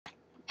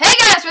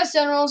guys,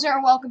 Westone Rules here,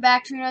 and welcome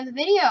back to another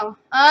video.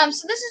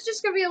 So this is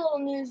just gonna be a little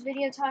news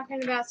video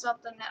talking about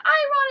something that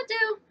I want to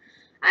do.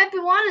 I've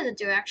been wanting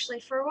to do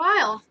actually for a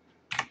while.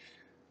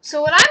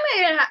 So what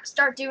I'm gonna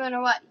start doing,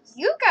 or what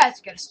you guys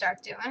are gonna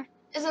start doing,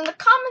 is in the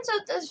comments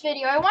of this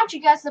video, I want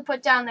you guys to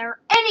put down there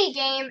any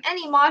game,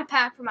 any mod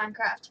pack for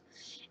Minecraft,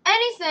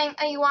 anything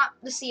that you want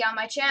to see on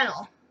my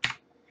channel,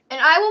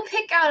 and I will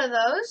pick out of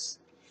those,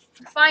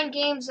 find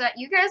games that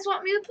you guys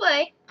want me to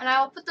play, and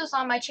I will put those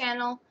on my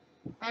channel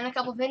and a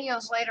couple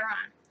videos later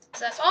on.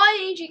 So that's all I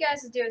need you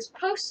guys to do is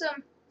post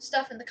some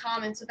stuff in the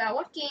comments about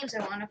what games I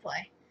want to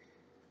play,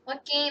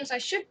 what games I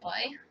should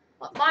play,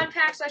 what mod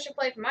packs I should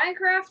play for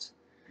Minecraft,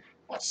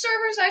 what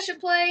servers I should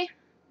play,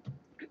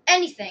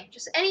 anything.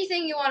 Just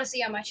anything you want to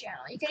see on my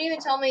channel. You can even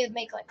tell me to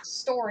make like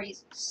story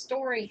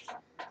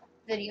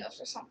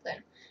videos or something.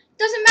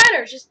 Doesn't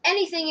matter, just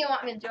anything you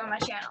want me to do on my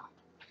channel.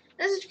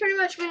 This is pretty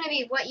much going to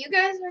be what you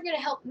guys are going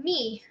to help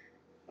me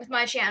with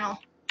my channel.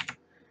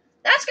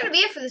 That's going to be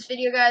it for this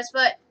video, guys,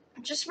 but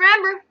just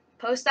remember,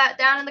 post that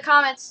down in the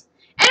comments.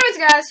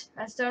 Anyways, guys,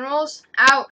 Westone Rules, out.